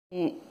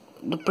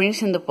The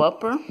Prince and the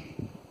Pauper.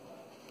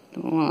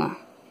 Vamos lá.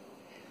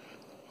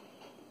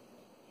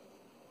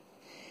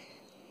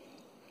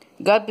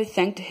 God be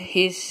thanked,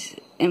 his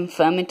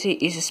infirmity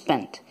is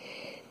spent.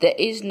 There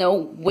is no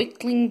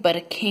weakling but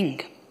a king.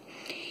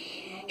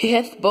 He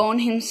hath borne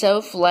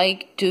himself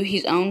like to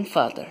his own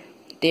father.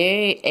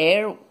 The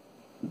air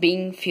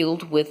being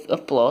filled with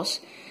applause,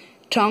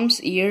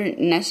 Tom's ear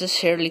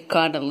necessarily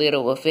caught a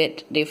little of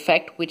it. The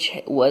effect which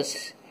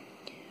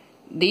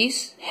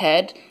this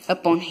had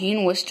upon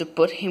him was to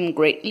put him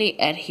greatly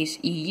at his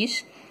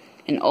ease,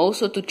 and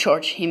also to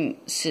charge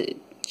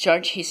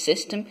his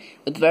system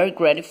with very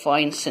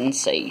gratifying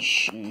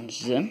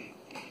sensations.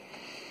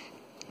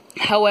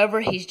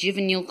 However, his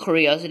juvenile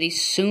curiosity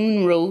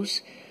soon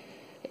rose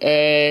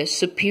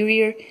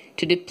superior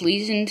to the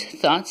pleasant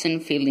thoughts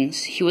and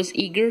feelings. He was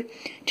eager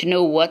to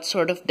know what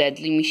sort of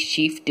deadly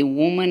mischief the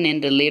woman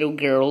and the little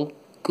girl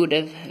could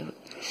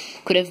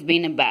have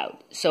been about.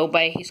 So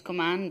by his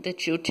command the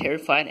two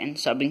terrified and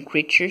sobbing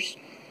creatures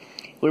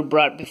were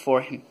brought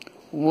before him.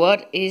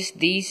 "What is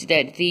this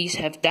that these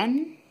have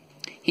done?"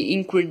 he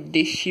inquired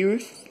the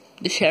sheriff.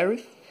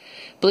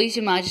 "Please,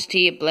 your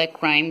majesty, a black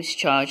crime is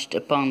charged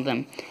upon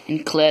them,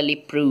 and clearly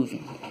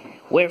proven.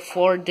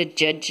 Wherefore the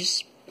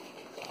judges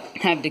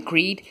have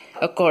decreed,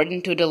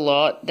 according to the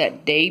law,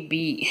 that they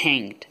be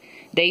hanged.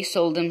 They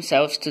sold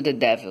themselves to the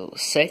devil.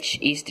 Such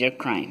is their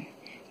crime."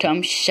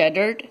 Tom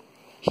shuddered.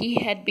 He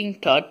had been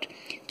taught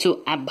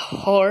to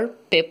abhor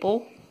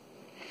people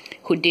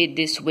who did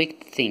this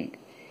wicked thing.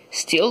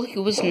 Still, he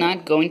was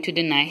not going to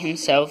deny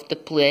himself the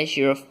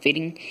pleasure of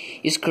feeding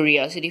his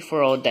curiosity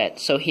for all that.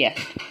 So he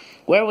asked,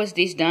 "Where was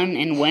this done,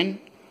 and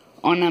when?"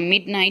 "On a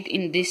midnight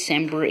in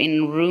December in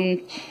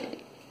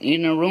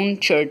a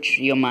ruined church,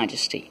 your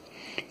majesty."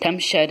 Tom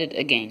shuddered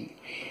again.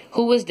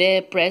 "Who was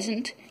there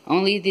present?"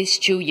 "Only these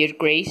two, your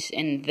grace,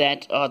 and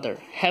that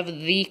other." "Have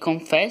they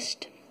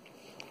confessed?"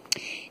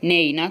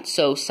 "Nay, not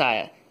so,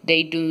 sire.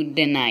 They do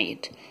deny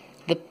it."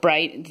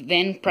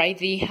 Then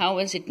prithee, how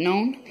was it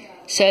known?"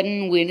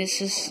 "Certain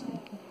witnesses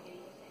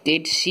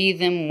did see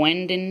them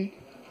wending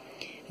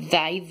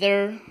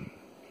thither.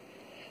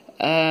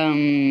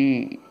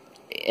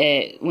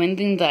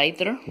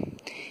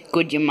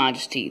 Good your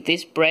majesty,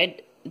 this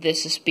bred the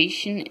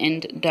suspicion,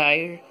 and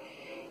dire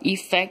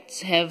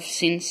effects have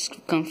since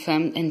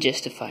confirmed and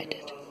justified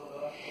it.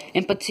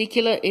 In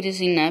particular, it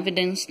is in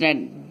evidence that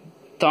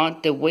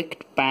thought the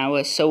wicked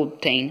power so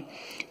obtained,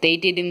 they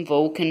did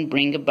invoke and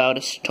bring about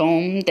a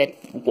storm that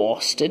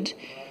wasted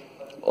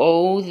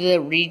all the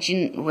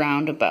region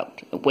round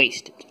about.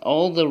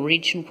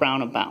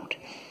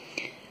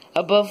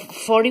 Above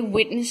 40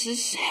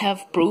 witnesses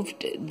have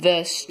proved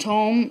the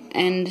storm,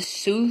 and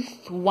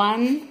sooth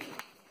one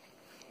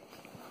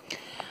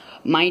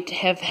might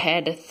have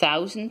had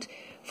 1,000,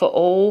 for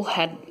all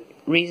had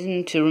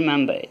reason to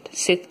remember it,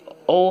 sith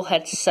all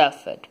had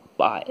suffered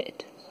by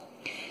it.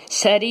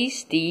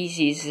 Certes, this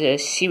is a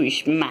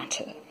serious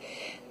matter."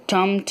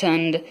 Tom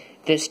turned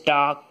this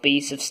dark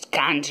piece of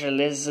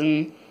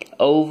scandalism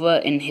over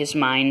in his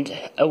mind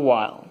a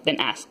while, then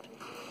asked,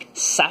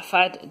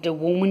 "Suffered the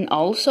woman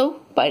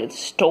also by the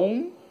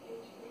storm?"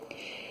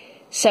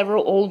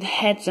 Several old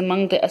heads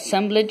among the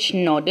assemblage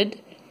nodded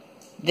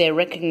their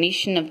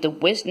recognition of the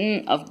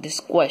wisdom of this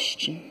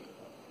question.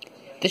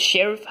 The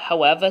sheriff,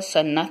 however,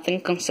 saw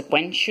nothing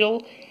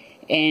consequential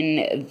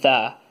in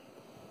the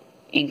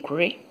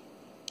inquiry.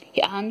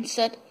 He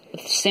answered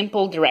with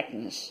simple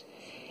directness,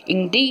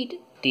 "Indeed,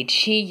 did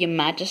she, your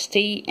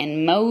majesty,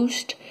 and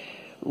most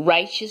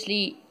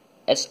righteously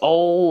as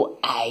all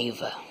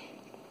ever.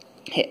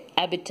 Her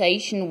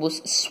habitation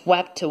was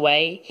swept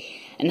away,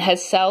 and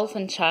herself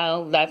and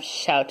child left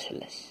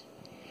shelterless.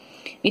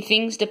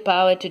 Methinks the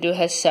power to do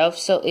herself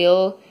so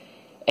ill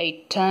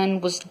a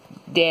turn was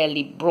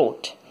daily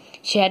brought.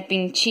 She had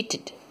been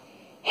cheated.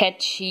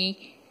 Had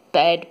she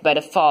paid but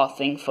a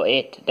farthing for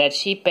it, that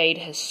she paid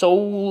her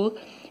soul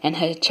and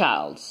her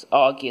child's,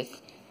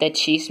 argueth that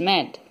she is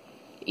mad.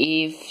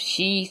 If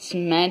she is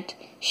mad,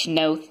 she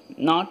knoweth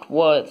not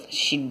what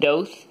she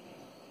doth,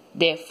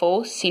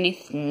 therefore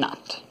sinneth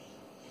not."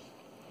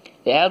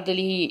 The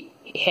elderly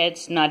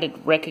heads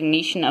nodded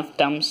recognition of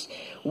Tom's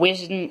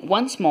wisdom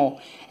once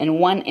more, and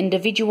one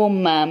individual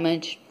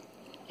murmured,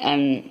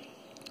 and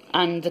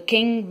the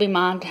king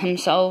bemanned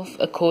himself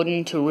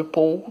according to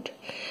report.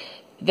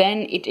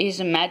 "Then it is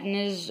a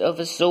madness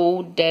of a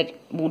sort that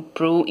would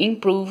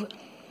improve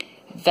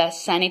the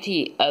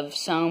sanity of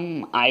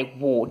some, I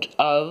wot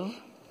of,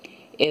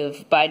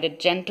 if by the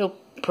gentle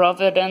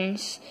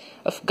providence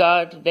of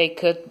God they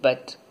could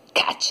but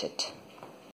catch it."